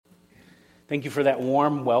Thank you for that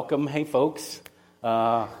warm welcome. Hey, folks.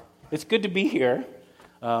 It's good to be here.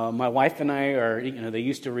 My wife and I are, they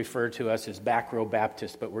used to refer to us as back row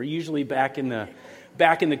Baptists, but we're usually back in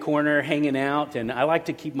the corner hanging out, and I like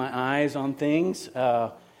to keep my eyes on things.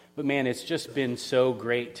 But man, it's just been so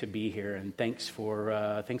great to be here, and thanks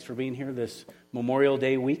for being here this Memorial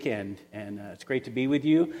Day weekend, and it's great to be with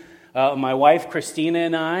you. My wife, Christina,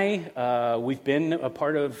 and I, we've been a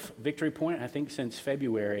part of Victory Point, I think, since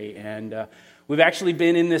February, and we've actually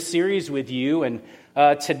been in this series with you, and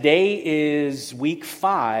today is week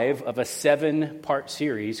 5 of a 7-part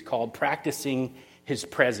series called Practicing His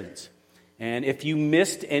Presence. And if you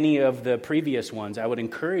missed any of the previous ones, I would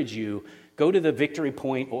encourage you, go to the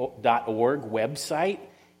victorypoint.org website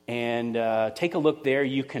and take a look there.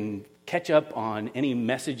 You can catch up on any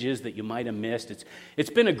messages that you might have missed. It's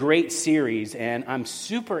been a great series, and I'm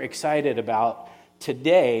super excited about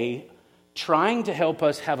today trying to help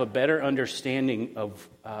us have a better understanding of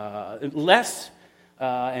less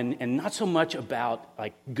and not so much about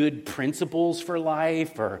like good principles for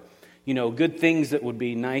life or good things that would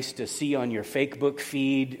be nice to see on your Facebook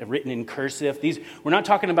feed written in cursive. We're not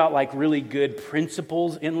talking about like really good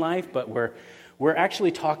principles in life, but we're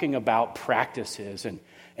actually talking about practices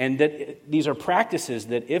and that these are practices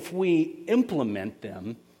that if we implement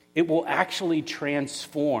them, it will actually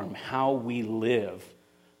transform how we live,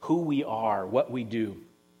 who we are, what we do.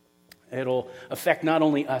 It'll affect not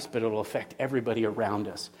only us, but it'll affect everybody around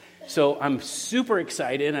us. So I'm super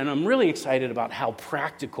excited, and I'm really excited about how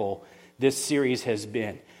practical this series has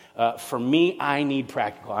been. For me, I need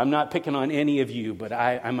practical. I'm not picking on any of you, but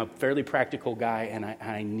I'm a fairly practical guy, and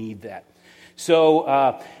I need that.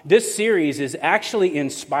 So this series is actually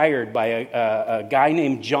inspired by a guy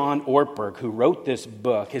named John Ortberg who wrote this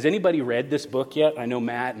book. Has anybody read this book yet? I know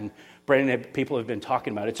Matt and Brendan, people have been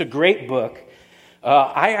talking about it. It's a great book.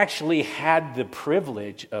 I actually had the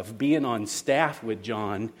privilege of being on staff with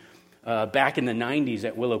John back in the 90s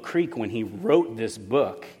at Willow Creek when he wrote this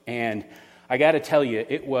book. And I got to tell you,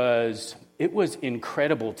 it was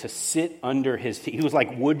incredible to sit under his feet. He was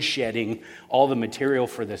like woodshedding all the material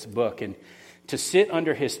for this book. And to sit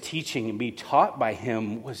under his teaching and be taught by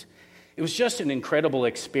him was just an incredible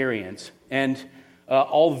experience. And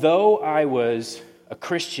although I was a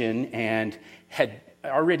Christian and had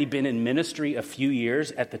already been in ministry a few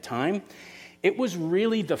years at the time, it was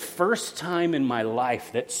really the first time in my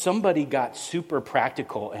life that somebody got super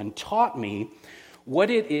practical and taught me what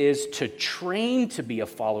it is to train to be a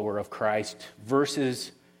follower of Christ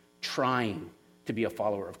versus trying to be a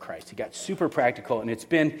follower of Christ. He got super practical, and it's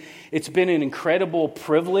been an incredible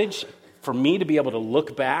privilege for me to be able to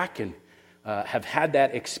look back and have had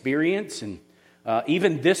that experience. And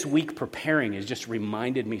even this week preparing has just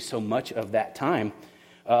reminded me so much of that time.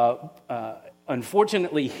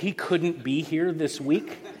 Unfortunately, he couldn't be here this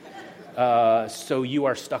week, so you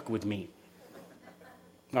are stuck with me.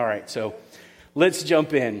 All right, so let's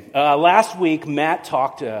jump in. Last week, Matt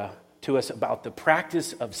talked to us about the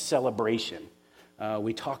practice of celebration.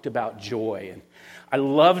 We talked about joy, and I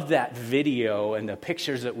loved that video and the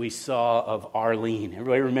pictures that we saw of Arlene.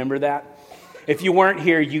 Everybody remember that? If you weren't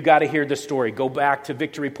here, you got to hear the story. Go back to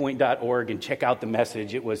victorypoint.org and check out the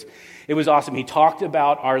message. It was awesome. He talked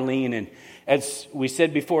about Arlene, and as we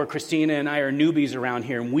said before, Christina and I are newbies around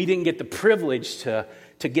here, and we didn't get the privilege to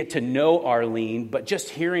get to know Arlene, but just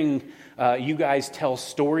hearing you guys tell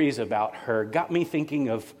stories about her got me thinking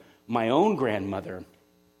of my own grandmother.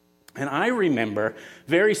 And I remember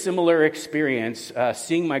very similar experience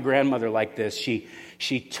seeing my grandmother like this.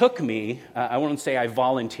 She took me, I won't say I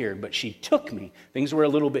volunteered, but she took me. Things were a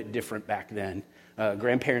little bit different back then.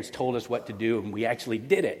 Grandparents told us what to do, and we actually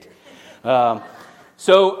did it.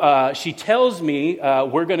 So she tells me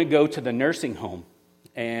we're going to go to the nursing home.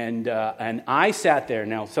 And I sat there.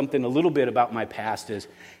 Now, something a little bit about my past is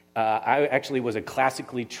I actually was a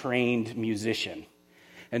classically trained musician.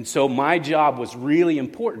 And so my job was really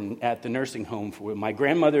important at the nursing home for my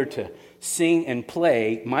grandmother to sing and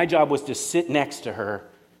play. My job was to sit next to her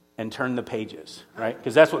and turn the pages, right?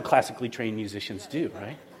 Because that's what classically trained musicians do,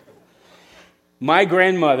 right? My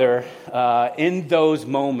grandmother, in those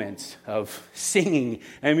moments of singing,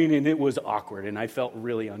 and it was awkward, and I felt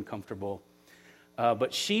really uncomfortable.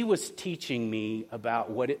 But she was teaching me about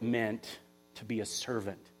what it meant to be a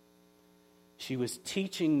servant. She was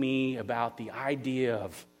teaching me about the idea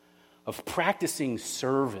of practicing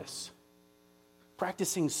service,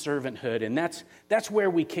 practicing servanthood, and that's where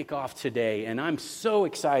we kick off today. And I'm so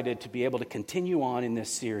excited to be able to continue on in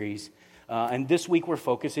this series. And this week we're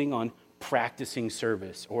focusing on practicing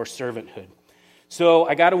service or servanthood. So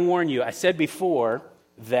I got to warn you, I said before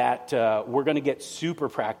that we're going to get super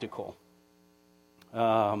practical.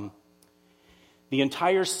 The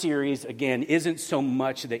entire series, again, isn't so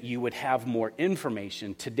much that you would have more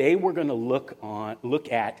information. Today we're going to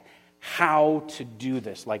look at how to do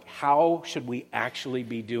this. Like, how should we actually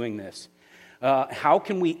be doing this? How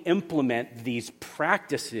can we implement these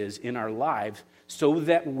practices in our lives so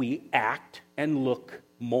that we act and look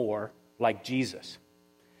more like Jesus?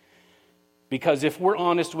 Because if we're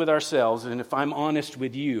honest with ourselves, and if I'm honest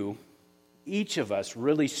with you, each of us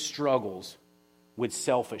really struggles with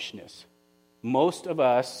selfishness. Most of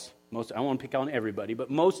us, I don't want to pick on everybody,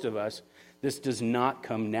 but most of us, this does not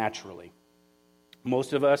come naturally.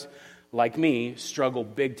 Most of us, like me, struggle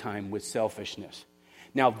big time with selfishness.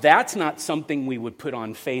 Now, that's not something we would put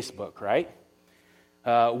on Facebook, right?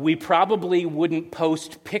 We probably wouldn't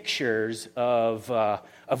post pictures of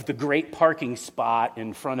the great parking spot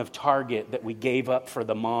in front of Target that we gave up for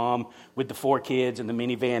the mom with the 4 kids and the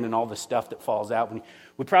minivan and all the stuff that falls out.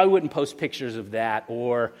 We probably wouldn't post pictures of that,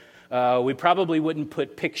 or we probably wouldn't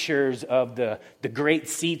put pictures of the great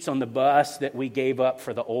seats on the bus that we gave up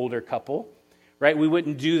for the older couple, right? We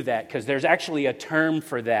wouldn't do that because there's actually a term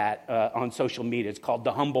for that on social media. It's called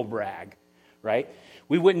the humble brag, right?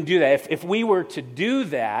 We wouldn't do that. If we were to do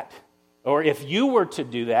that, or if you were to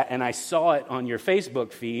do that and I saw it on your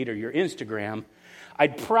Facebook feed or your Instagram,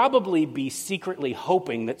 I'd probably be secretly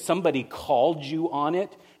hoping that somebody called you on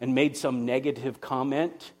it and made some negative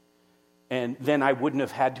comment. And then I wouldn't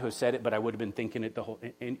have had to have said it, but I would have been thinking it the whole...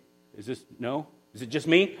 Is it just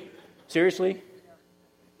me? Seriously?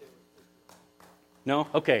 No?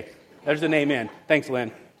 Okay. There's an amen. Thanks,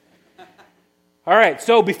 Lynn. All right,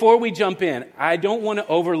 so before we jump in, I don't want to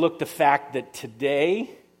overlook the fact that today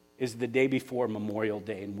is the day before Memorial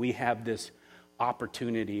Day, and we have this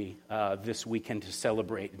opportunity this weekend to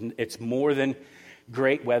celebrate. And it's more than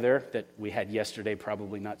great weather that we had yesterday,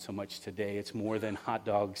 probably not so much today. It's more than hot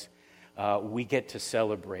dogs. We get to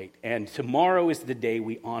celebrate. And tomorrow is the day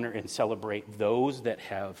we honor and celebrate those that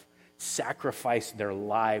have sacrificed their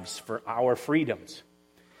lives for our freedoms.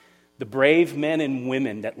 The brave men and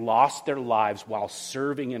women that lost their lives while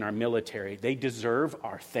serving in our military, they deserve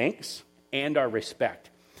our thanks and our respect.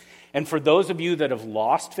 And for those of you that have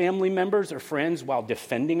lost family members or friends while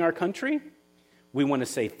defending our country, we want to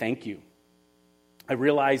say thank you. I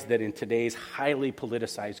realize that in today's highly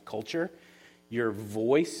politicized culture, your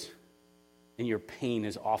voice and your pain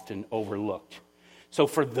is often overlooked. So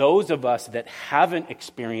for those of us that haven't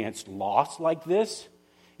experienced loss like this,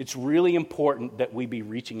 it's really important that we be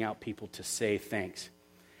reaching out people to say thanks.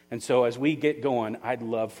 And so as we get going, I'd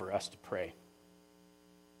love for us to pray.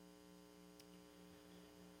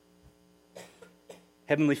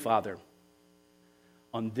 Heavenly Father,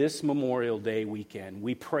 on this Memorial Day weekend,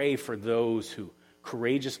 we pray for those who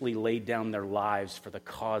courageously laid down their lives for the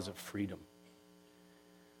cause of freedom.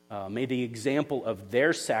 May the example of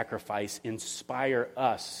their sacrifice inspire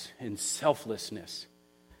us in selflessness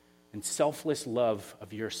and selfless love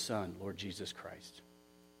of your Son, Lord Jesus Christ.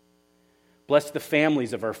 Bless the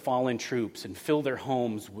families of our fallen troops and fill their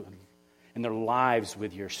homes and their lives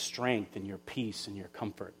with your strength and your peace and your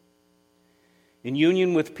comfort. In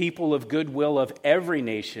union with people of goodwill of every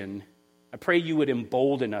nation, I pray you would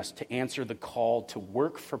embolden us to answer the call to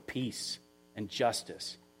work for peace and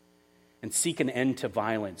justice and seek an end to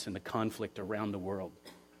violence and the conflict around the world.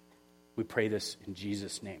 We pray this in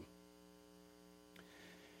Jesus' name.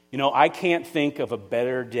 You know, I can't think of a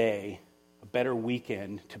better day, a better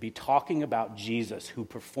weekend to be talking about Jesus, who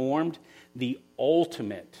performed the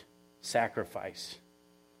ultimate sacrifice.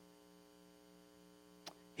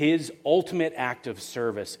 His ultimate act of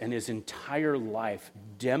service and his entire life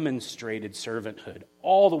demonstrated servanthood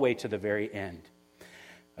all the way to the very end.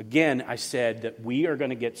 Again, I said that we are going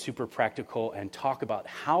to get super practical and talk about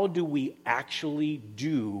how do we actually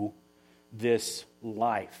do this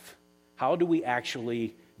life? How do we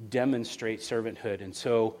actually demonstrate servanthood? And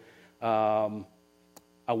so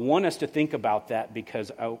I want us to think about that,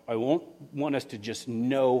 because I won't want us to just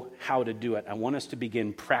know how to do it. I want us to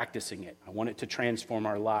begin practicing it. I want it to transform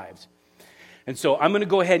our lives. And so I'm going to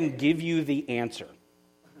go ahead and give you the answer.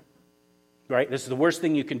 Right? This is the worst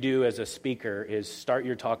thing you can do as a speaker, is start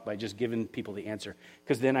your talk by just giving people the answer,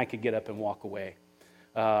 because then I could get up and walk away.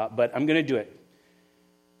 But I'm going to do it.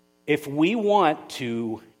 If we want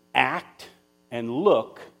to act and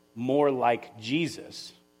look more like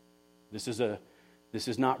Jesus, this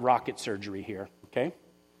is not rocket surgery here, okay?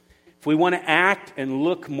 If we want to act and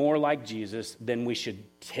look more like Jesus, then we should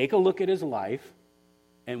take a look at his life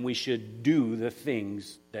and we should do the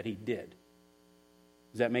things that he did.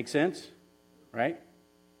 Does that make sense? Right?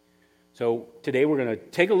 So today we're going to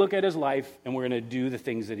take a look at his life and we're going to do the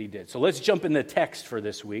things that he did. So let's jump in the text for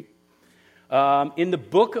this week. In the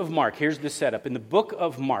book of Mark, here's the setup. In the book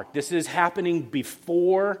of Mark, this is happening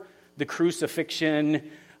before the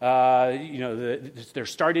crucifixion. They're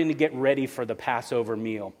starting to get ready for the Passover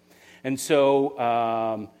meal. And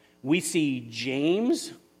so we see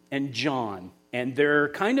James and John, and they're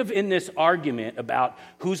kind of in this argument about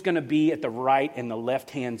who's going to be at the right and the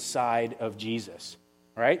left-hand side of Jesus,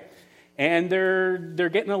 right? And they're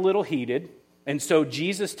getting a little heated. And so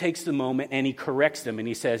Jesus takes the moment and he corrects them and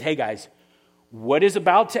he says, hey guys, what is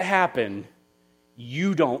about to happen,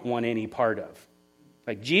 you don't want any part of.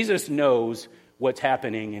 Like, Jesus knows what's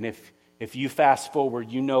happening, and if you fast forward,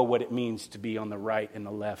 you know what it means to be on the right and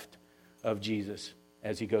the left of Jesus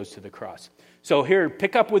as he goes to the cross. So here,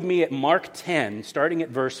 pick up with me at Mark 10, starting at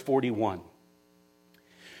verse 41.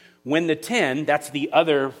 When the 10, that's the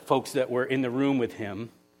other folks that were in the room with him,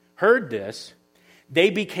 heard this,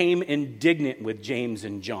 they became indignant with James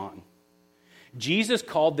and John. Jesus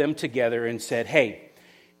called them together and said, hey,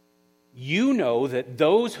 you know that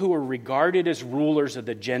those who are regarded as rulers of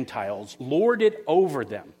the Gentiles lord it over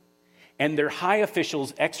them, and their high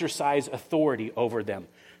officials exercise authority over them.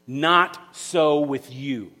 Not so with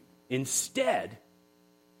you. Instead,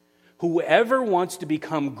 whoever wants to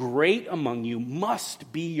become great among you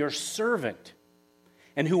must be your servant,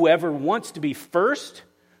 and whoever wants to be first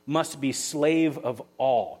must be slave of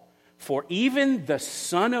all. For even the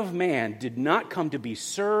Son of Man did not come to be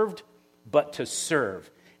served, but to serve,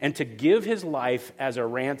 and to give his life as a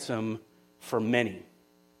ransom for many.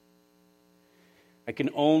 I can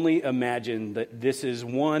only imagine that this is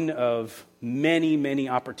one of many, many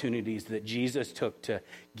opportunities that Jesus took to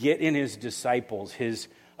get in his disciples, his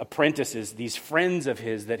apprentices, these friends of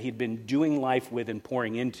his that he'd been doing life with and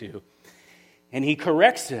pouring into. And he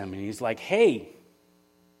corrects them, and he's like, hey,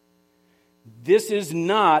 this is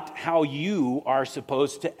not how you are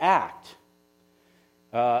supposed to act.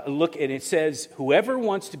 Look, and it says, whoever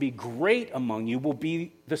wants to be great among you will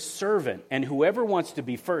be the servant, and whoever wants to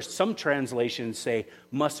be first, some translations say,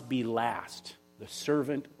 must be last, the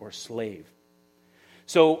servant or slave.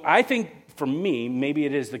 So I think for me, maybe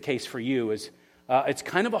it is the case for you, is it's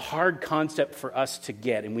kind of a hard concept for us to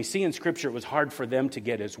get, and we see in Scripture it was hard for them to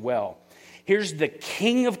get as well. Here's the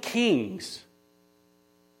King of Kings,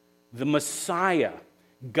 the Messiah,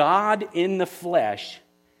 God in the flesh,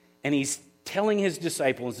 and he's telling his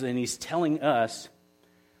disciples and he's telling us,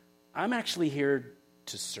 I'm actually here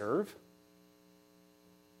to serve.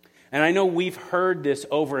 And I know we've heard this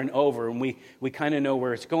over and over, and we kind of know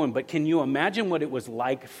where it's going, but can you imagine what it was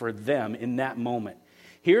like for them in that moment?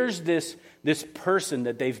 Here's this person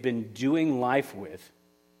that they've been doing life with.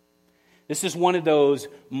 This is one of those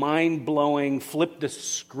mind-blowing, flip the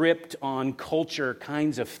script on culture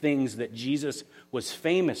kinds of things that Jesus was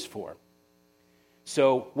famous for.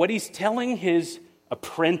 So what he's telling his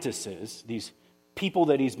apprentices, these people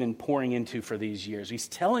that he's been pouring into for these years, he's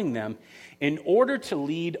telling them, in order to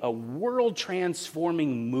lead a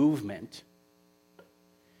world-transforming movement,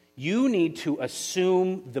 you need to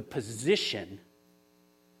assume the position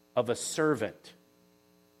of a servant,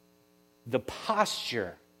 the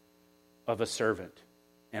posture of a servant.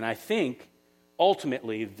 And I think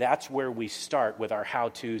ultimately that's where we start with our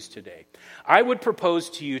how-tos today. I would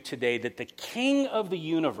propose to you today that the King of the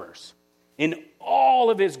universe, in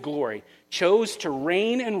all of his glory, chose to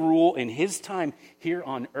reign and rule in his time here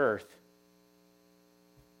on earth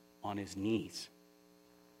on his knees.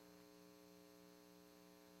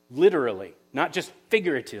 Literally, not just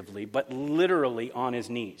figuratively, but literally on his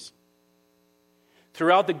knees.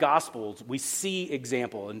 Throughout the Gospels, we see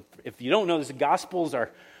example. And if you don't know this, the Gospels are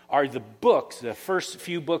the books, the first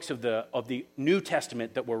few books of the New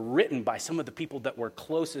Testament that were written by some of the people that were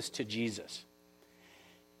closest to Jesus.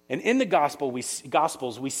 And in the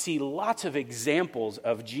Gospels, we see lots of examples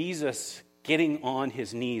of Jesus getting on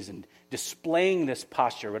his knees and displaying this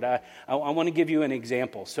posture. But I want to give you an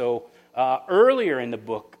example. So earlier in the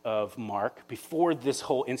book of Mark, before this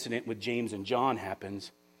whole incident with James and John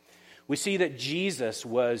happens, we see that Jesus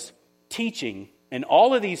was teaching, and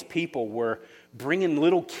all of these people were bringing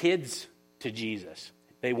little kids to Jesus.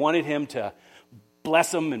 They wanted him to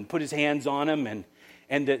bless them and put his hands on them,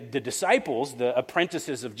 and the disciples, the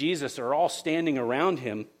apprentices of Jesus, are all standing around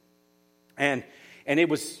him, and it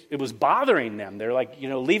was bothering them. They're like,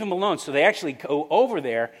 leave him alone. So they actually go over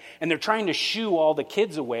there, and they're trying to shoo all the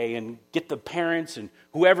kids away and get the parents and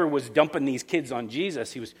whoever was dumping these kids on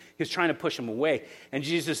Jesus. He was trying to push them away. And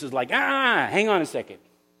Jesus is like, hang on a second.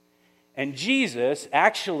 And Jesus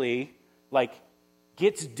actually,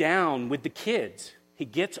 gets down with the kids. He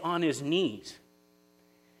gets on his knees,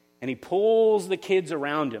 and he pulls the kids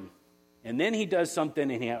around him. And then he does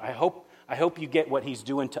something, and I I hope you get what he's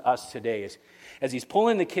doing to us today. As he's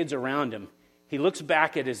pulling the kids around him, he looks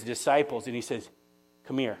back at his disciples and he says,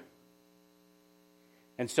 come here.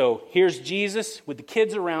 And so here's Jesus with the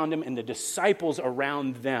kids around him and the disciples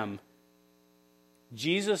around them.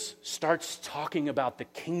 Jesus starts talking about the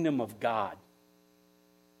kingdom of God.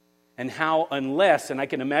 And how and I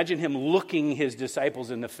can imagine him looking his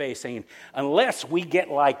disciples in the face saying, unless we get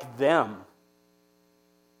like them,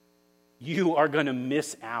 you are going to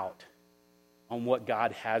miss out on what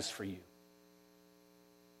God has for you.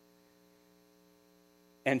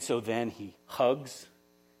 And so then he hugs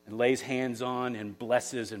and lays hands on and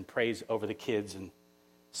blesses and prays over the kids and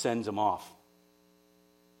sends them off.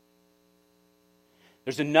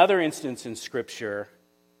 There's another instance in Scripture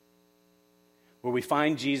where we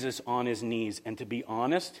find Jesus on his knees. And to be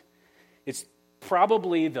honest, it's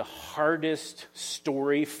probably the hardest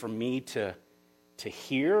story for me to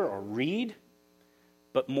hear or read,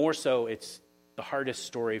 but more so it's the hardest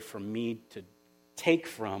story for me to take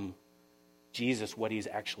from Jesus what he's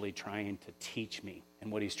actually trying to teach me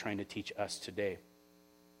and what he's trying to teach us today.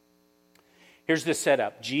 Here's the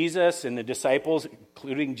setup. Jesus and the disciples,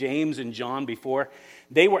 including James and John before,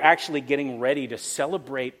 they were actually getting ready to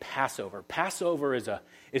celebrate Passover. Passover is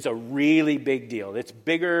a really big deal. It's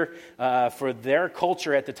bigger for their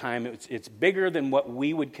culture at the time. It's bigger than what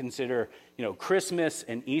we would consider, Christmas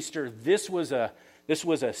and Easter. This was a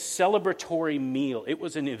celebratory meal. It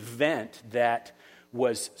was an event that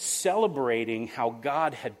was celebrating how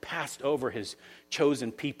God had passed over his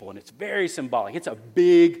chosen people. And it's very symbolic. It's a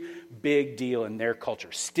big, big deal in their culture.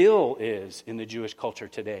 Still is in the Jewish culture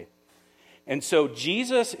today. And so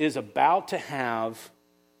Jesus is about to have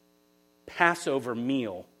Passover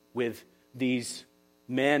meal with these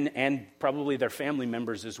men and probably their family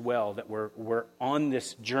members as well that were on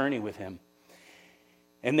this journey with him.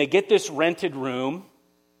 And they get this rented room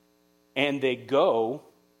and they go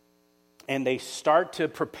and they start to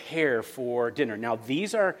prepare for dinner. Now,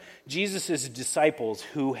 these are Jesus' disciples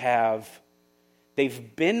who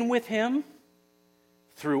they've been with him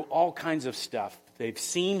through all kinds of stuff. They've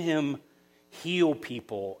seen him heal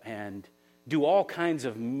people and do all kinds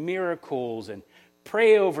of miracles and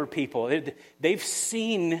pray over people. They've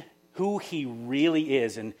seen who he really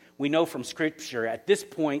is. And we know from Scripture, at this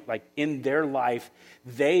point, like in their life,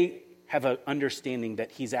 they have an understanding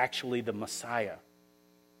that he's actually the Messiah.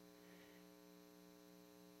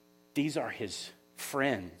 These are his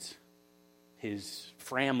friends, his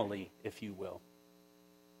family, if you will.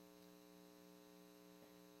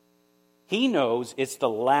 He knows it's the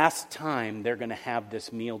last time they're going to have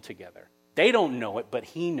this meal together. They don't know it, but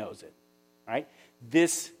he knows it, right?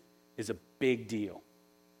 This is a big deal.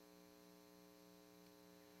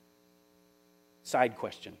 Side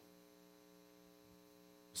question.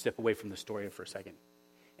 Step away from the story for a second.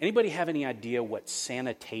 Anybody have any idea what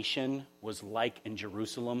sanitation was like in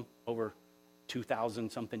Jerusalem over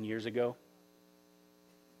 2,000-something years ago?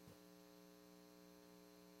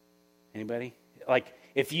 Anybody? Like,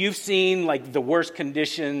 if you've seen like the worst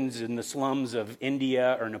conditions in the slums of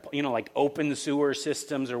India or Nepal, like open sewer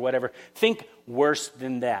systems or whatever, think worse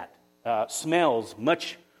than that. Smells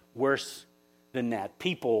much worse than that.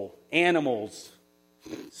 People, animals,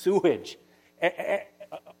 sewage,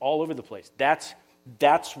 all over the place. That's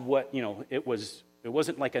what, it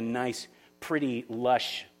wasn't like a nice, pretty,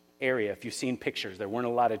 lush area. If you've seen pictures, there weren't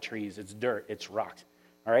a lot of trees. It's dirt. It's rocks.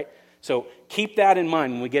 All right? So keep that in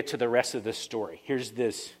mind when we get to the rest of this story. Here's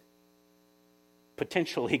this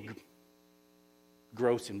potentially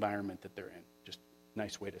gross environment that they're in. Just a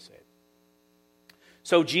nice way to say it.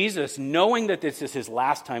 So Jesus, knowing that this is his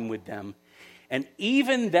last time with them, and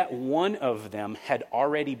even that one of them had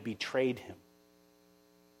already betrayed him,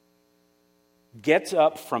 gets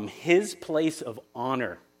up from his place of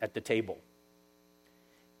honor at the table,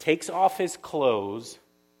 takes off his clothes,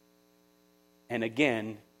 and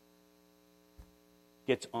again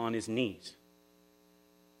gets on his knees.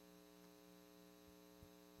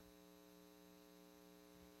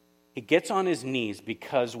 He gets on his knees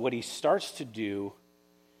because what he starts to do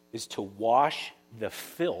is to wash the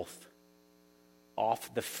filth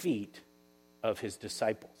off the feet of his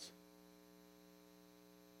disciples.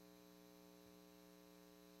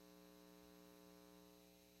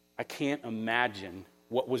 I can't imagine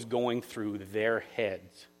what was going through their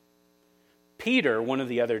heads. Peter, one of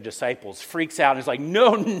the other disciples, freaks out and is like,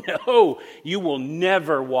 no, you will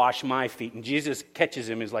never wash my feet. And Jesus catches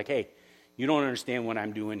him and is like, hey, you don't understand what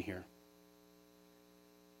I'm doing here.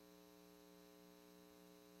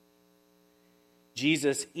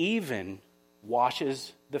 Jesus even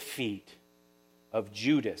washes the feet of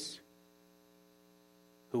Judas,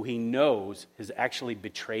 who he knows has actually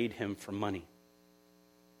betrayed him for money.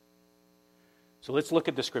 So let's look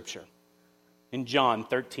at the scripture. In John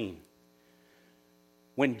 13,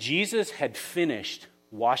 when Jesus had finished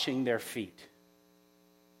washing their feet,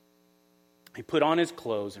 he put on his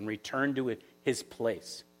clothes and returned to his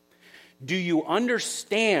place. "Do you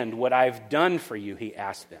understand what I've done for you?" he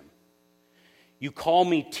asked them. "You call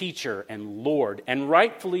me teacher and Lord, and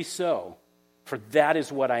rightfully so, for that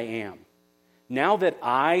is what I am. Now that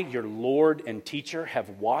I, your Lord and teacher, have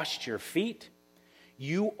washed your feet,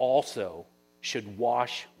 you also should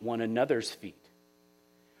wash one another's feet.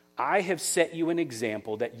 I have set you an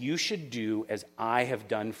example that you should do as I have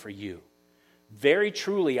done for you. Very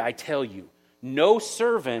truly, I tell you, no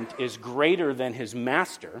servant is greater than his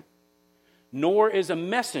master, nor is a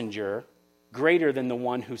messenger greater than the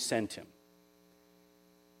one who sent him.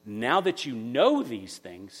 Now that you know these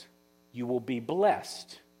things, you will be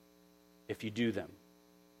blessed if you do them."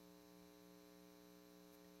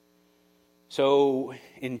 So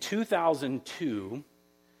in 2002,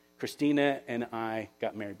 Christina and I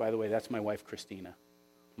got married. By the way, that's my wife, Christina,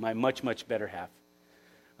 my much, much better half.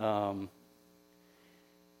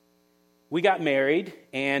 We got married,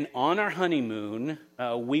 and on our honeymoon,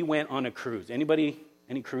 we went on a cruise.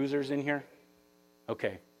 Any cruisers in here?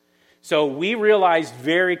 Okay. So we realized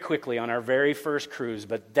very quickly on our very first cruise,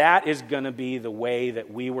 but that is going to be the way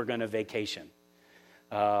that we were going to vacation.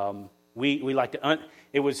 We like to.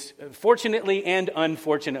 It was fortunately and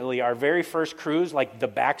unfortunately our very first cruise. Like the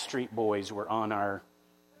Backstreet Boys were on our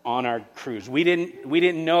cruise. We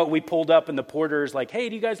didn't know it. We pulled up and the porter's like, "Hey,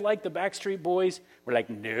 do you guys like the Backstreet Boys?" We're like,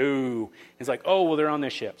 "No." It's like, "Oh, well, they're on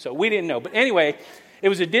this ship." So we didn't know. But anyway, it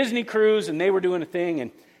was a Disney cruise, and they were doing a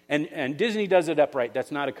thing, and Disney does it upright.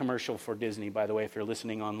 That's not a commercial for Disney, by the way, if you're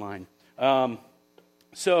listening online.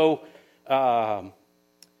 So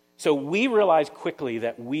we realized quickly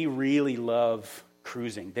that we really love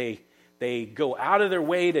cruising. They go out of their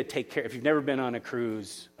way to take care. If you've never been on a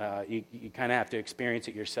cruise, you kind of have to experience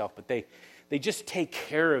it yourself. But they just take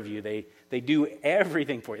care of you. They do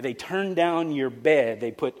everything for you. They turn down your bed.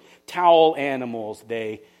 They put towel animals.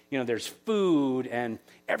 There's food and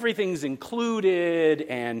everything's included.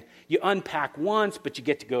 And you unpack once, but you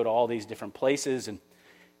get to go to all these different places. And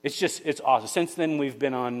it's awesome. Since then, we've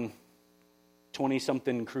been on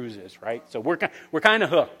 20-something cruises, right? So we're kind of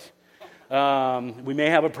hooked. We may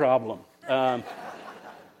have a problem. I'm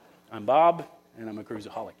Bob, and I'm a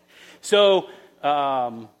cruiseaholic. So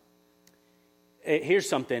here's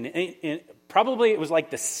something. Probably it was like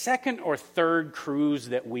the second or third cruise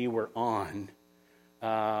that we were on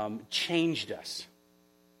changed us.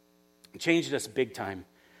 It changed us big time.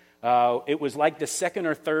 It was like the second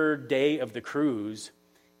or third day of the cruise,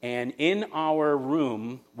 and in our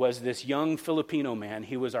room was this young Filipino man.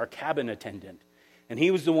 He was our cabin attendant. And he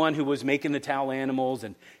was the one who was making the towel animals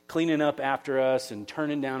and cleaning up after us and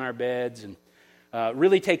turning down our beds and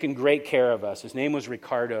really taking great care of us. His name was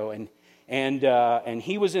Ricardo, and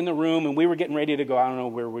he was in the room, and we were getting ready to go. I don't know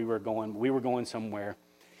where we were going. We were going somewhere.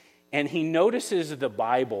 And he notices the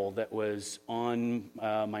Bible that was on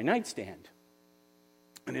my nightstand.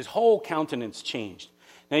 And his whole countenance changed.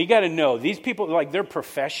 Now, you got to know, these people, they're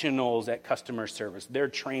professionals at customer service. They're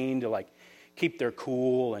trained to, keep their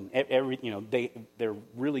cool, and they're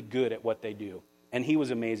really good at what they do. And he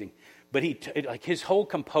was amazing. But his whole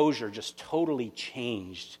composure just totally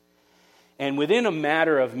changed. And within a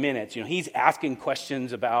matter of minutes, he's asking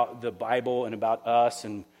questions about the Bible and about us,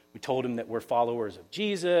 and we told him that we're followers of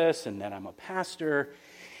Jesus and that I'm a pastor.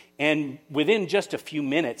 And within just a few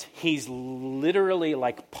minutes, he's literally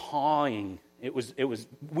pawing. It was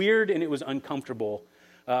weird and it was uncomfortable.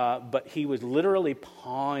 But he was literally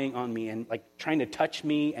pawing on me and trying to touch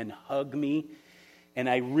me and hug me. And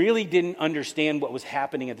I really didn't understand what was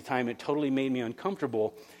happening at the time. It totally made me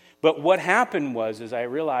uncomfortable. But what happened was I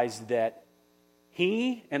realized that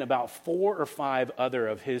he and about 4 or 5 other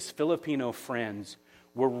of his Filipino friends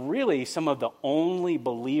were really some of the only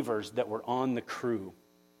believers that were on the crew.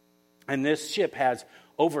 And this ship has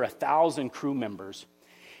over 1,000 crew members.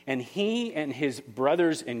 And he and his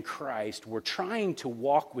brothers in Christ were trying to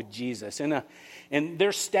walk with Jesus. And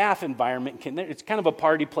their staff environment, it's kind of a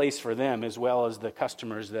party place for them as well as the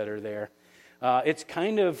customers that are there. It's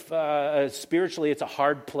kind of, spiritually, it's a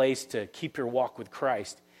hard place to keep your walk with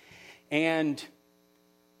Christ. And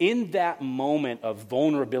in that moment of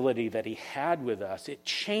vulnerability that he had with us, it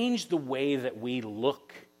changed the way that we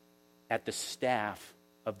look at the staff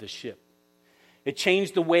of the ship. It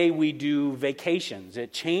changed the way we do vacations.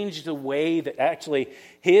 It changed the way that actually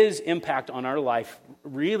his impact on our life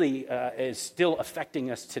really is still affecting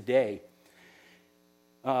us today.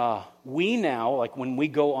 we now, like when we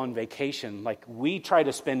go on vacation, like we try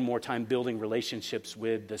to spend more time building relationships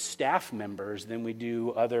with the staff members than we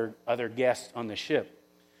do other guests on the ship.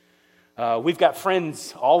 We've got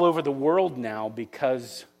friends all over the world now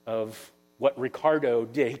because of what Ricardo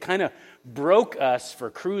did. He kind of broke us for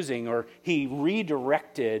cruising, or he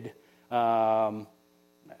redirected. I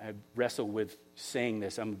wrestle with saying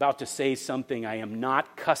this. I'm about to say something. I am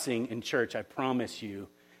not cussing in church, I promise you.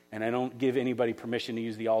 And I don't give anybody permission to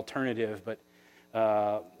use the alternative, but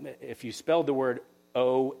if you spelled the word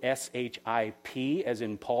O-S-H-I-P as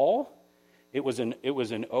in Paul, it was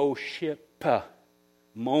an O-ship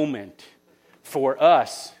moment for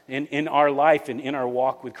us in our life and in our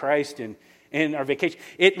walk with Christ and in our vacation.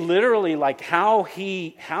 It literally, like how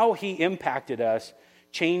he impacted us,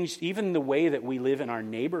 changed even the way that we live in our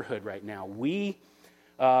neighborhood right now.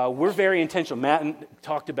 We're very intentional. Matt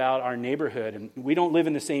talked about our neighborhood, and we don't live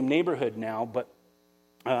in the same neighborhood now, but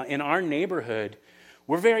in our neighborhood,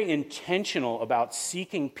 we're very intentional about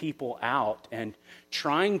seeking people out and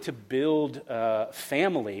trying to build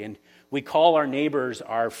family. And we call our neighbors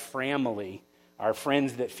our family, our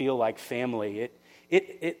friends that feel like family.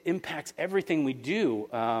 It impacts everything we do.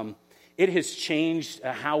 It has changed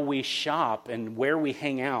how we shop and where we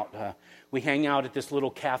hang out. We hang out at this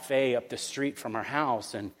little cafe up the street from our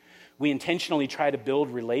house, and we intentionally try to build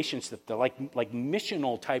relationships, like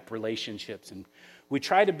missional type relationships. And we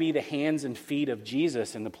try to be the hands and feet of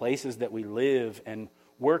Jesus in the places that we live and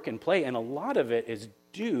work and play. And a lot of it is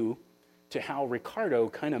due to how Ricardo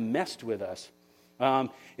kind of messed with us.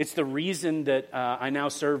 It's the reason that I now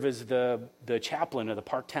serve as the chaplain of the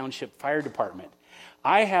Park Township Fire Department.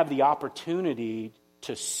 I have the opportunity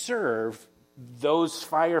to serve those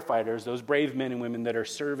firefighters, those brave men and women that are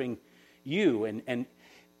serving you. And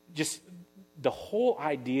just the whole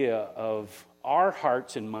idea of our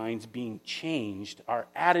hearts and minds being changed, our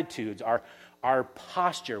attitudes, our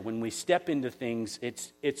posture, when we step into things,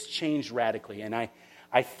 it's changed radically. And I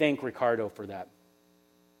thank Ricardo for that.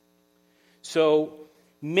 So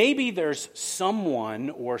maybe there's someone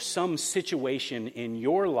or some situation in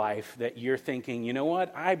your life that you're thinking, you know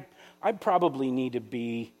what, I probably need to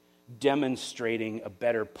be demonstrating a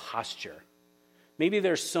better posture. Maybe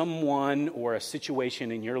there's someone or a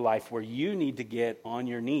situation in your life where you need to get on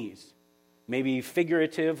your knees, maybe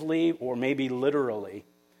figuratively or maybe literally.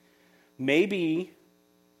 Maybe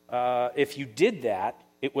if you did that,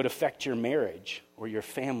 it would affect your marriage or your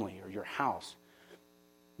family or your house.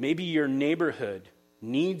 Maybe your neighborhood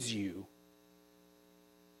needs you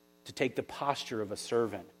to take the posture of a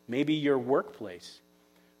servant. Maybe your workplace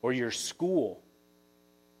or your school,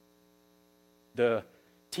 the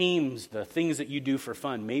teams, the things that you do for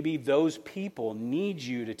fun, maybe those people need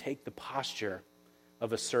you to take the posture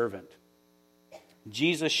of a servant.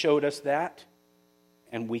 Jesus showed us that,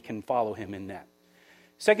 and we can follow him in that.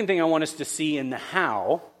 Second thing I want us to see in the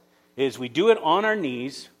how is we do it on our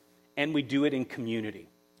knees and we do it in community.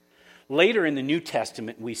 Later in the New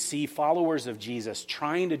Testament, we see followers of Jesus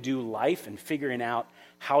trying to do life and figuring out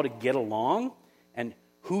how to get along and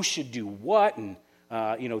who should do what. And,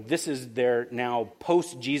 this is their now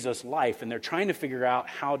post-Jesus life, and they're trying to figure out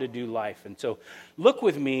how to do life. And so look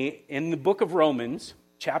with me in the book of Romans,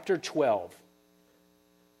 chapter 12.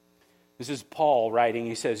 This is Paul writing.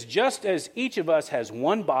 He says, just as each of us has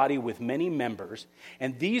one body with many members,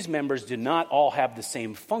 and these members do not all have the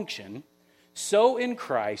same function, so in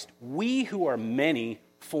Christ, we who are many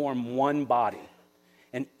form one body,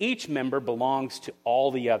 and each member belongs to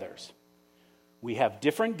all the others. We have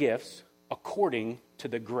different gifts according to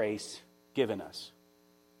the grace given us.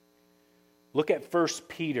 Look at 1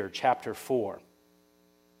 Peter chapter 4. It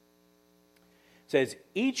says,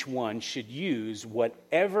 each one should use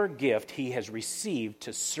whatever gift he has received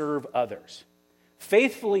to serve others,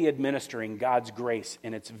 faithfully administering God's grace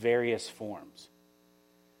in its various forms.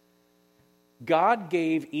 God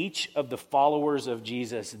gave each of the followers of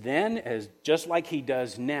Jesus then, as just like he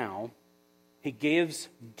does now, he gives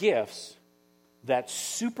gifts that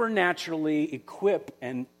supernaturally equip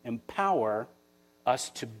and empower us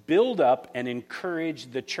to build up and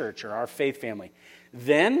encourage the church or our faith family.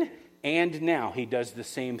 Then and now he does the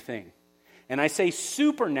same thing. And I say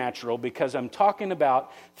supernatural because I'm talking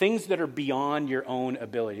about things that are beyond your own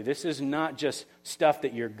ability. This is not just stuff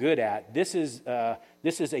that you're good at. This is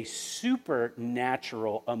a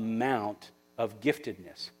supernatural amount of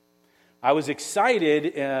giftedness. I was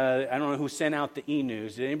excited. I don't know who sent out the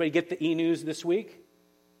e-news. Did anybody get the e-news this week?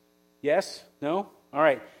 Yes? No? All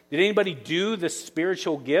right. Did anybody do the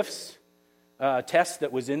spiritual gifts test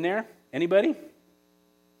that was in there? Anybody?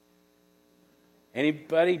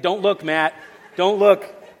 Anybody? Don't look, Matt. Don't look.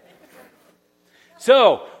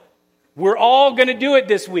 So, we're all going to do it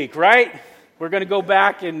this week, right? We're going to go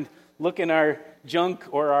back and look in our junk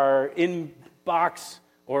or our inbox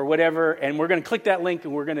or whatever, and we're going to click that link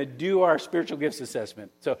and we're going to do our spiritual gifts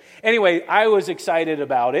assessment. So anyway, I was excited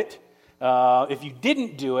about it. If you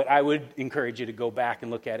didn't do it, I would encourage you to go back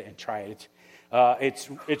and look at it and try it.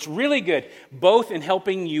 It's really good, both in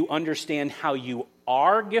helping you understand how you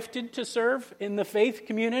are gifted to serve in the faith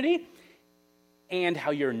community and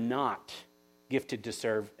how you're not gifted to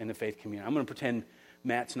serve in the faith community. I'm going to pretend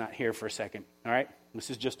Matt's not here for a second, all right? This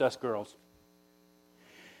is just us girls.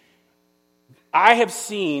 I have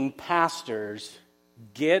seen pastors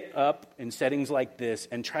get up in settings like this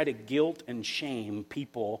and try to guilt and shame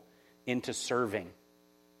people into serving.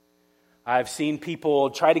 I've seen people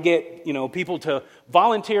try to get, people to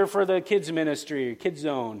volunteer for the kids ministry, kids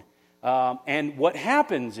zone. And what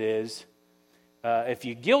happens is, if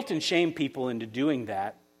you guilt and shame people into doing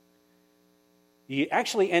that, you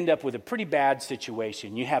actually end up with a pretty bad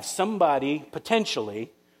situation. You have somebody,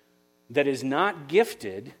 potentially, that is not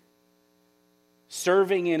gifted,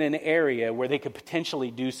 serving in an area where they could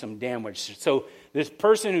potentially do some damage. So this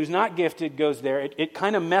person who's not gifted goes there. It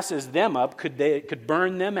kind of messes them up. It could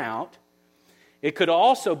burn them out. It could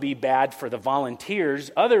also be bad for the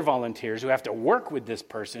volunteers, other volunteers who have to work with this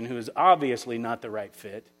person who is obviously not the right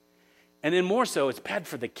fit. And then more so, it's bad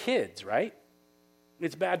for the kids, right?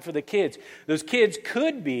 It's bad for the kids. Those kids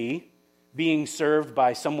could be being served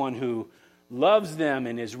by someone who loves them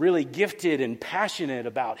and is really gifted and passionate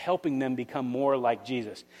about helping them become more like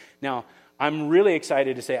Jesus. Now, I'm really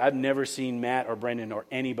excited to say I've never seen Matt or Brendan or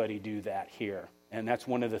anybody do that here. And that's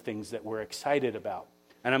one of the things that we're excited about.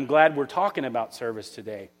 And I'm glad we're talking about service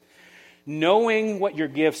today. Knowing what your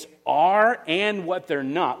gifts are and what they're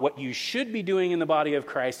not, what you should be doing in the body of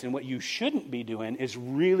Christ and what you shouldn't be doing is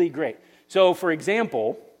really great. So, for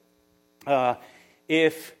example,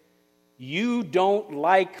 if you don't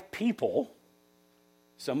like people,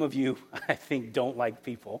 some of you, I think, don't like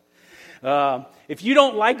people. If you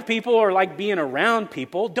don't like people or like being around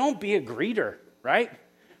people, don't be a greeter, right?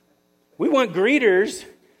 We want greeters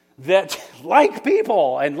that like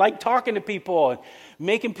people and like talking to people and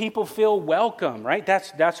making people feel welcome, right?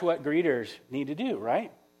 That's what greeters need to do, right?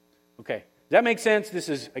 Okay. Does that make sense? This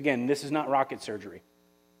is not rocket surgery.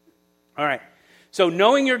 All right. So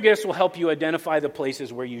knowing your gifts will help you identify the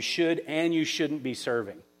places where you should and you shouldn't be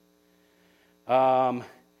serving.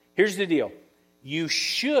 Here's the deal. You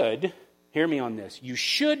should, hear me on this, you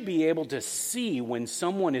should be able to see when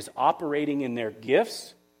someone is operating in their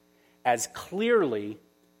gifts as clearly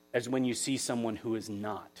as when you see someone who is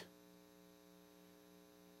not.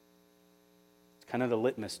 It's kind of the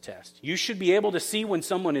litmus test. You should be able to see when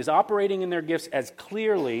someone is operating in their gifts as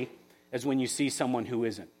clearly as when you see someone who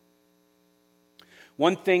isn't.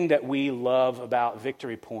 One thing that we love about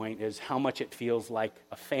Victory Point is how much it feels like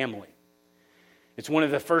a family. It's one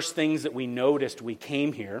of the first things that we noticed we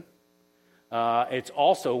came here. It's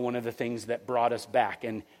also one of the things that brought us back.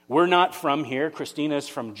 And we're not from here. Christina's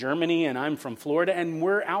from Germany, and I'm from Florida, and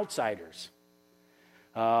we're outsiders.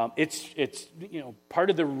 It's part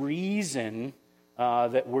of the reason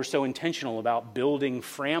that we're so intentional about building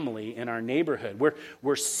family in our neighborhood.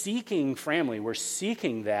 We're seeking family. We're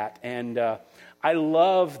seeking that, and I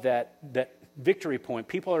love that Victory Point.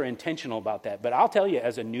 People are intentional about that. But I'll tell you,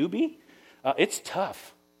 as a newbie, it's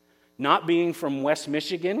tough. Not being from West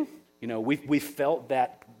Michigan, we felt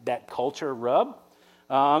that culture rub.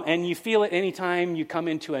 And you feel it anytime you come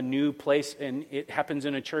into a new place, and it happens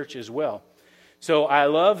in a church as well. So I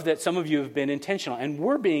love that some of you have been intentional, and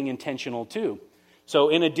we're being intentional too. So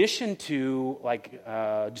in addition to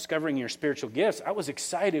discovering your spiritual gifts, I was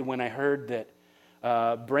excited when I heard that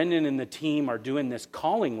Brendan and the team are doing this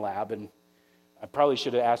calling lab, and I probably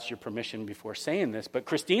should have asked your permission before saying this, but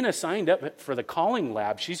Christina signed up for the calling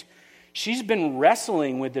lab. She's been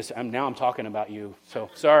wrestling with this. Now I'm talking about you, so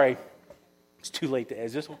sorry. It's too late to.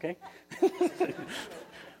 Is this okay?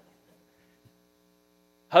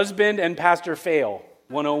 Husband and pastor fail,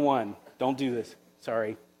 101. Don't do this.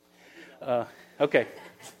 Sorry. Okay.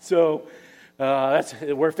 So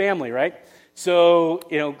we're family, right? So,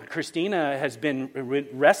 Christina has been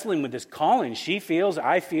wrestling with this calling. She feels,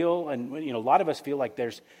 I feel, and a lot of us feel like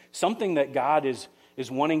there's something that God is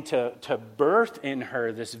wanting to birth in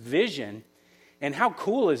her, this vision. And how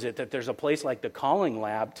cool is it that there's a place like the Calling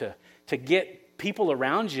Lab to get people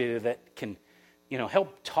around you that can,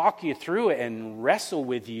 help talk you through it and wrestle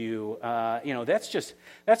with you.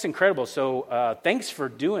 That's incredible. So thanks for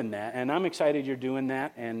doing that. And I'm excited you're doing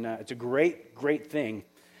that. And it's a great, great thing.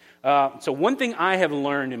 So one thing I have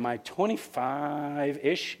learned in my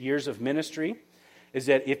 25-ish years of ministry is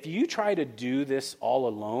that if you try to do this all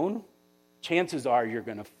alone, chances are you're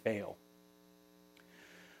going to fail.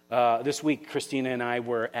 This week, Christina and I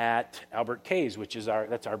were at Albert K's, which is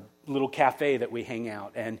that's our little cafe that we hang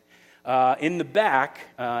out. And in the back,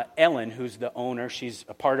 Ellen, who's the owner, she's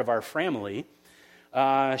a part of our family,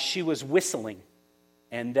 she was whistling.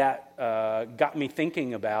 And that got me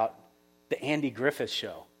thinking about the Andy Griffith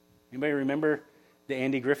Show. Anybody remember the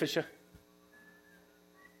Andy Griffith Show?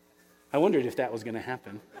 I wondered if that was going to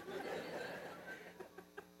happen.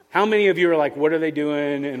 How many of you are like, what are they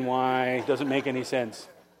doing and why? It doesn't make any sense.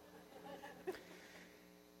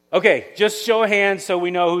 Okay, just show of hands so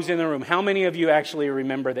we know who's in the room. How many of you actually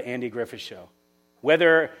remember the Andy Griffith Show?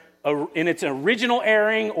 Whether in its original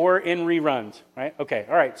airing or in reruns, right? Okay,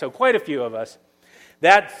 all right, so quite a few of us.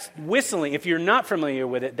 That whistling, if you're not familiar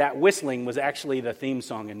with it, that whistling was actually the theme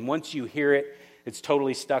song. And once you hear it, it's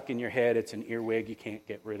totally stuck in your head. It's an earwig. You can't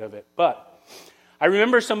get rid of it. But I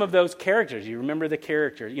remember some of those characters. You remember the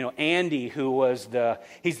character. You know, Andy, who was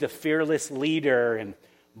he's the fearless leader. And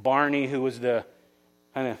Barney, who was the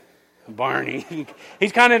kind of, Barney.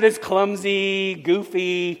 He's kind of this clumsy,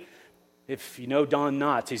 goofy, if you know Don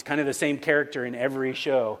Knotts, he's kind of the same character in every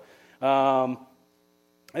show. There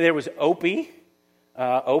was Opie.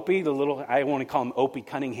 Opie, the little, I want to call him Opie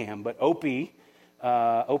Cunningham, but Opie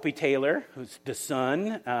Taylor, who's the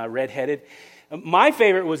son, redheaded. My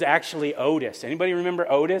favorite was actually Otis. Anybody remember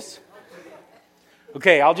Otis?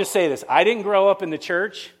 Okay, I'll just say this. I didn't grow up in the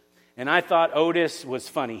church, and I thought Otis was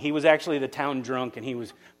funny. He was actually the town drunk, and he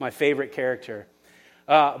was my favorite character.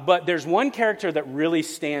 But there's one character that really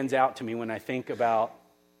stands out to me when I think about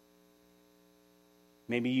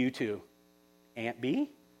maybe you too. Aunt Bee,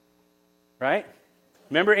 right?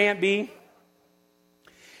 Remember Aunt Bee?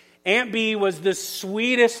 Aunt Bee was the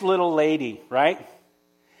sweetest little lady, right?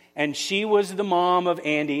 And she was the mom of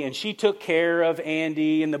Andy, and she took care of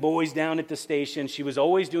Andy and the boys down at the station. She was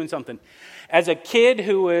always doing something. As a kid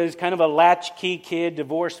who was kind of a latchkey kid,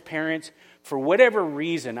 divorced parents, for whatever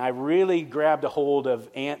reason, I really grabbed a hold of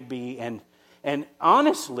Aunt Bee. And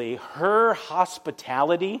honestly, her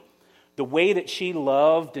hospitality, the way that she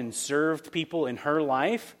loved and served people in her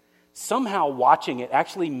life, somehow watching it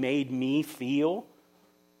actually made me feel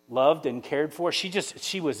loved and cared for.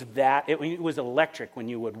 She was that. It was electric when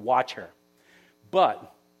you would watch her.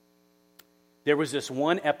 But there was this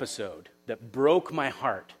one episode that broke my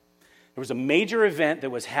heart. There was a major event that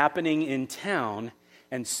was happening in town,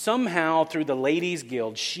 and somehow through the Ladies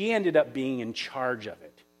Guild, she ended up being in charge of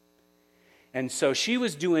it. And so she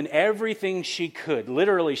was doing everything she could.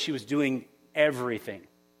 Literally, she was doing everything.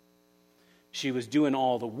 She was doing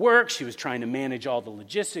all the work. She was trying to manage all the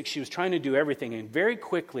logistics. She was trying to do everything. And very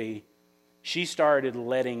quickly, she started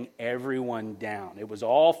letting everyone down. It was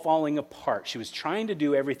all falling apart. She was trying to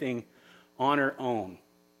do everything on her own.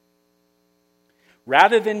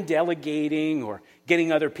 Rather than delegating or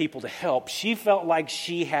getting other people to help, she felt like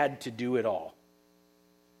she had to do it all.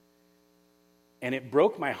 And it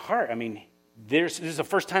broke my heart. I mean, this is the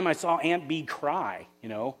first time I saw Aunt Bee cry, you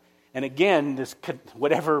know. And again, this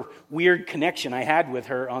whatever weird connection I had with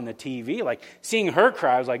her on the TV, like seeing her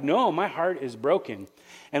cry, I was like, no, my heart is broken.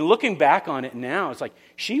 And looking back on it now, it's like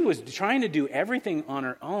she was trying to do everything on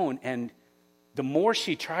her own. And the more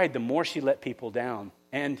she tried, the more she let people down.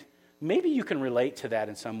 And maybe you can relate to that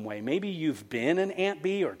in some way. Maybe you've been an Aunt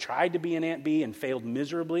Bee or tried to be an Aunt Bee and failed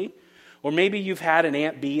miserably. Or maybe you've had an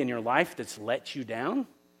Aunt Bee in your life that's let you down.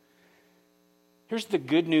 Here's the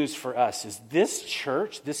good news for us is this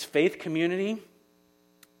church, this faith community,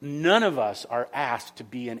 none of us are asked to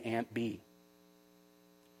be an Aunt Bee.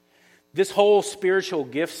 This whole spiritual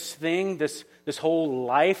gifts thing, this whole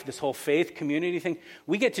life, this whole faith community thing,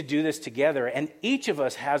 we get to do this together, and each of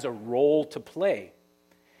us has a role to play.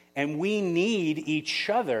 And we need each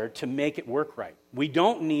other to make it work right. We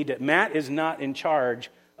don't need it. Matt is not in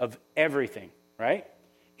charge of everything, right?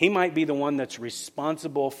 He might be the one that's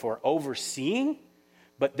responsible for overseeing,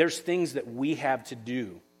 but there's things that we have to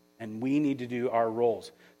do, and we need to do our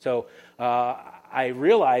roles. So I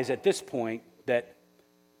realize at this point that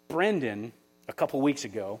Brendan, a couple weeks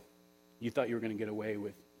ago, you thought you were going to get away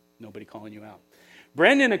with nobody calling you out.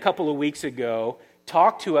 Brendan, a couple of weeks ago,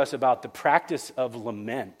 talked to us about the practice of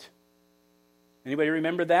lament. Anybody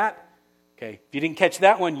remember that? Okay, if you didn't catch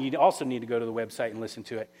that one, you also need to go to the website and listen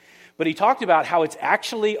to it. But he talked about how it's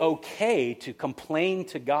actually okay to complain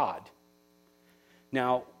to God.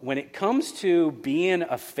 Now, when it comes to being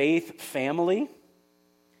a faith family,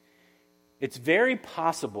 it's very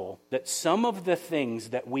possible that some of the things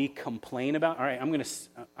that we complain about, all right,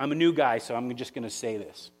 I'm a new guy, so I'm just going to say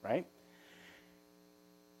this, right?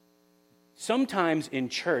 sometimes in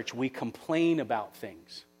church we complain about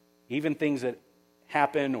things, even things that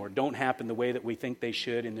happen or don't happen the way that we think they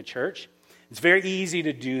should in the church. It's very easy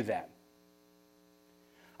to do that.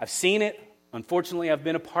 I've seen it. Unfortunately, I've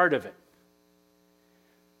been a part of it.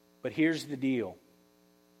 But here's the deal.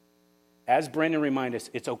 As Brendan reminded us,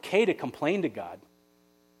 it's okay to complain to God,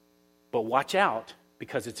 but watch out,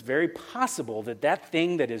 because it's very possible that that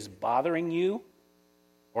thing that is bothering you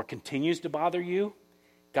or continues to bother you,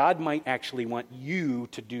 God might actually want you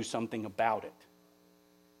to do something about it.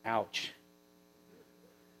 Ouch.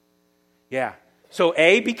 Yeah. So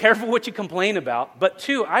A, be careful what you complain about. But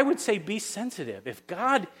 2, I would say be sensitive. If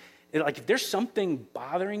there's something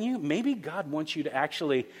bothering you, maybe God wants you to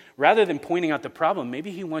actually, rather than pointing out the problem,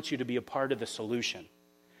 maybe he wants you to be a part of the solution.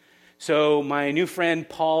 So my new friend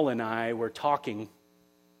Paul and I were talking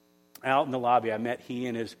out in the lobby. I met he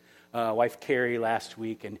and his wife Carrie last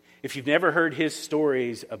week. And if you've never heard his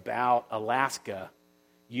stories about Alaska,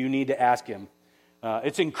 you need to ask him.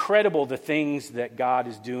 It's incredible the things that God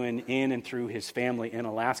is doing in and through his family in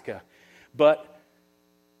Alaska. But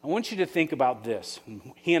I want you to think about this.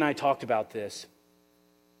 He and I talked about this.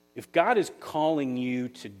 If God is calling you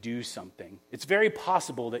to do something, it's very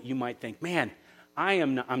possible that you might think, man,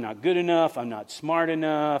 I'm not good enough, I'm not smart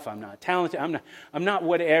enough, I'm not talented, I'm not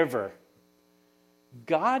whatever.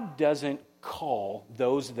 God doesn't call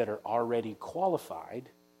those that are already qualified.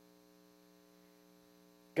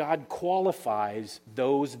 God qualifies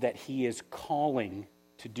those that he is calling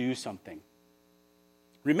to do something.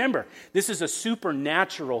 Remember, this is a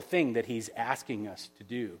supernatural thing that he's asking us to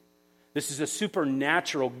do. This is a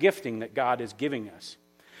supernatural gifting that God is giving us.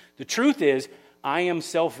 The truth is, I am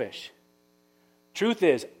selfish. Truth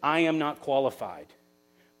is, I am not qualified.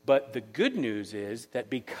 But the good news is that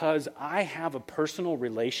because I have a personal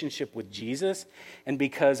relationship with Jesus and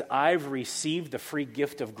because I've received the free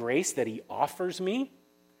gift of grace that he offers me,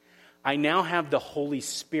 I now have the Holy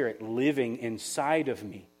Spirit living inside of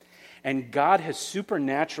me. And God has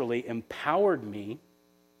supernaturally empowered me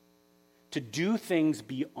to do things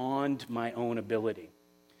beyond my own ability,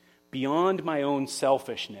 beyond my own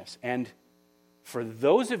selfishness. And for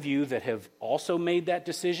those of you that have also made that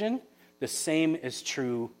decision, the same is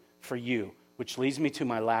true for you, which leads me to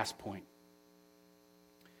my last point.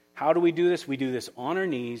 How do we do this? We do this on our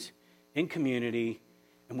knees, in community,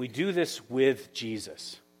 and we do this with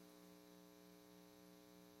Jesus.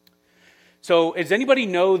 So, does anybody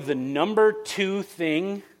know the number 2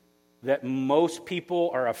 thing that most people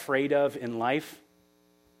are afraid of in life?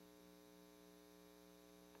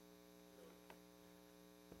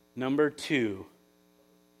 Number 2.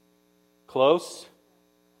 Close?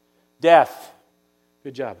 Death.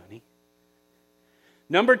 Good job, honey.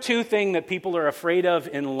 Number 2 thing that people are afraid of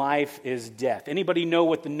in life is death. Anybody know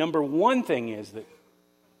what the number 1 thing is?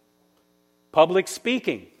 Public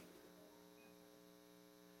speaking.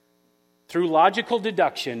 Through logical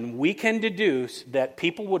deduction, we can deduce that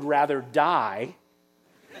people would rather die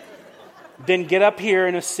than get up here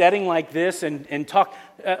in a setting like this and talk,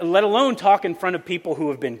 let alone talk in front of people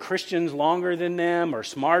who have been Christians longer than them or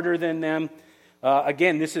smarter than them.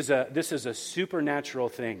 Again, this is a supernatural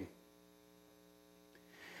thing.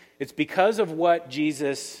 It's because of what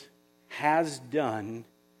Jesus has done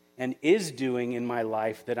and is doing in my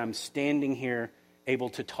life that I'm standing here able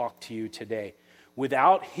to talk to you today.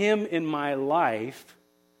 Without him in my life,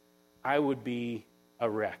 I would be a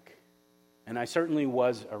wreck. And I certainly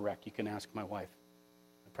was a wreck. You can ask my wife.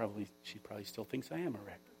 She probably still thinks I am a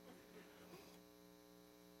wreck.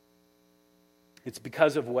 It's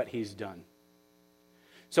because of what he's done.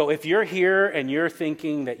 So if you're here and you're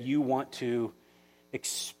thinking that you want to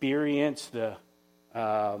experience the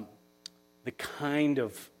kind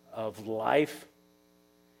of life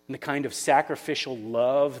and the kind of sacrificial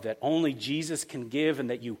love that only Jesus can give, and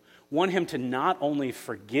that you want him to not only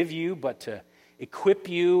forgive you, but to equip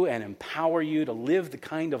you and empower you to live the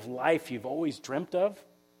kind of life you've always dreamt of,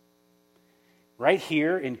 right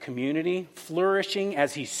here in community, flourishing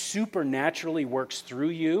as he supernaturally works through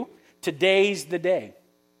you, today's the day.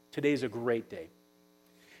 Today's a great day.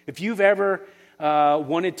 If you've ever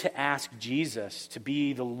wanted to ask Jesus to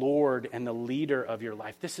be the Lord and the leader of your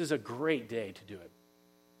life, this is a great day to do it.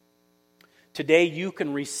 Today you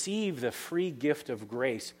can receive the free gift of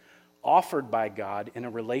grace offered by God in a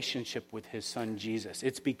relationship with his son Jesus.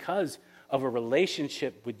 It's because of a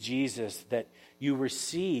relationship with Jesus that you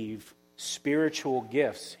receive spiritual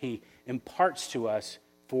gifts he imparts to us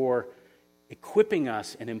for equipping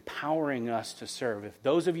us and empowering us to serve. If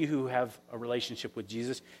those of you who have a relationship with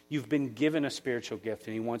Jesus, you've been given a spiritual gift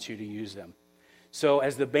and he wants you to use them. So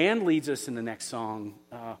as the band leads us in the next song,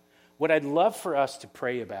 what I'd love for us to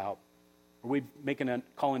pray about Are we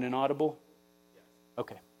calling an audible?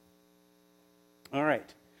 Okay. All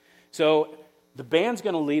right. So the band's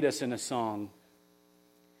going to lead us in a song.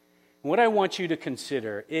 What I want you to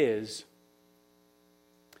consider is,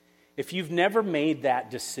 if you've never made that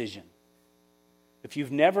decision, if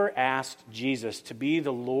you've never asked Jesus to be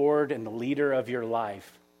the Lord and the leader of your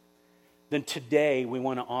life, then today we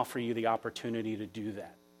want to offer you the opportunity to do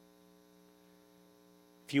that.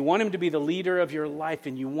 If you want him to be the leader of your life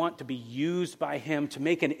and you want to be used by him to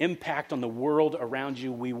make an impact on the world around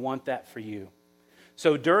you, we want that for you.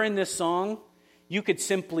 So during this song, you could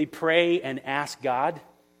simply pray and ask God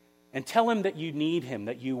and tell him that you need him,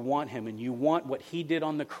 that you want him, and you want what he did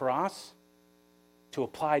on the cross to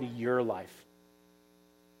apply to your life.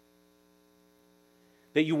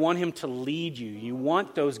 That you want him to lead you. You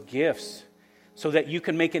want those gifts so that you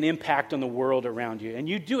can make an impact on the world around you. And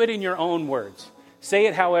you do it in your own words. Say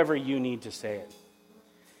it however you need to say it.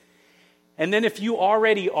 And then if you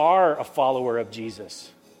already are a follower of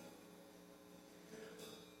Jesus,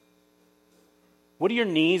 what do your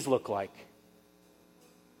knees look like?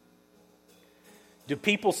 Do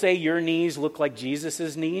people say your knees look like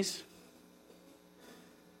Jesus' knees?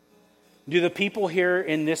 Do the people here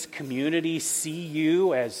in this community see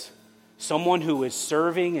you as someone who is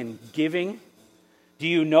serving and giving? Do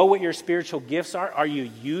you know what your spiritual gifts are? Are you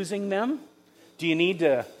using them? Do you need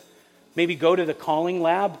to maybe go to the calling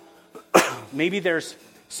lab? Maybe there's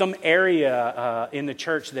some area in the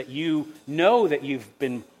church that you know that you've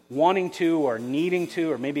been wanting to or needing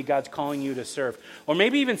to, or maybe God's calling you to serve. Or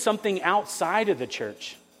maybe even something outside of the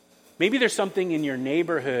church. Maybe there's something in your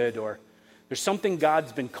neighborhood, or there's something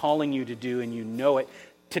God's been calling you to do and you know it.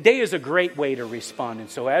 Today is a great way to respond. And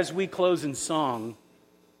so as we close in song,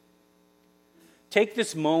 take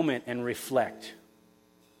this moment and reflect.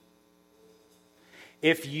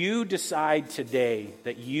 If you decide today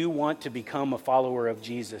that you want to become a follower of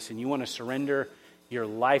Jesus and you want to surrender your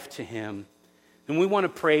life to him, then we want to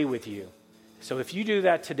pray with you. So if you do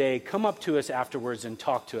that today, come up to us afterwards and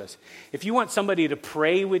talk to us. If you want somebody to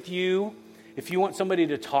pray with you, if you want somebody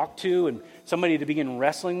to talk to and somebody to begin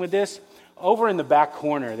wrestling with this, over in the back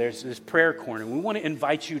corner, there's this prayer corner. We want to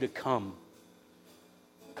invite you to come.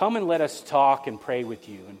 Come and let us talk and pray with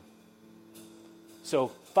you. And so,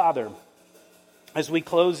 Father, as we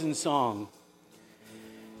close in song,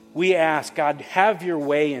 we ask, God, have your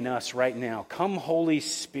way in us right now. Come, Holy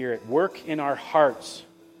Spirit, work in our hearts.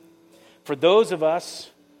 For those of us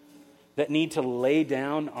that need to lay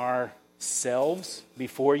down ourselves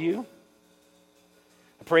before you,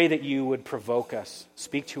 I pray that you would provoke us,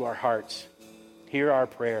 speak to our hearts, hear our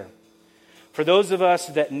prayer. For those of us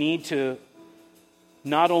that need to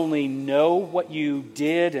not only know what you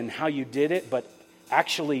did and how you did it, but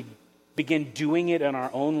actually begin doing it in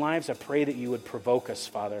our own lives, I pray that you would provoke us,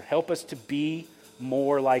 Father. Help us to be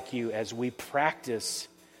more like you as we practice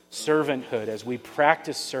servanthood, as we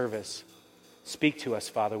practice service. Speak to us,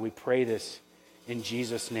 Father. We pray this in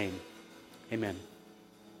Jesus' name. Amen.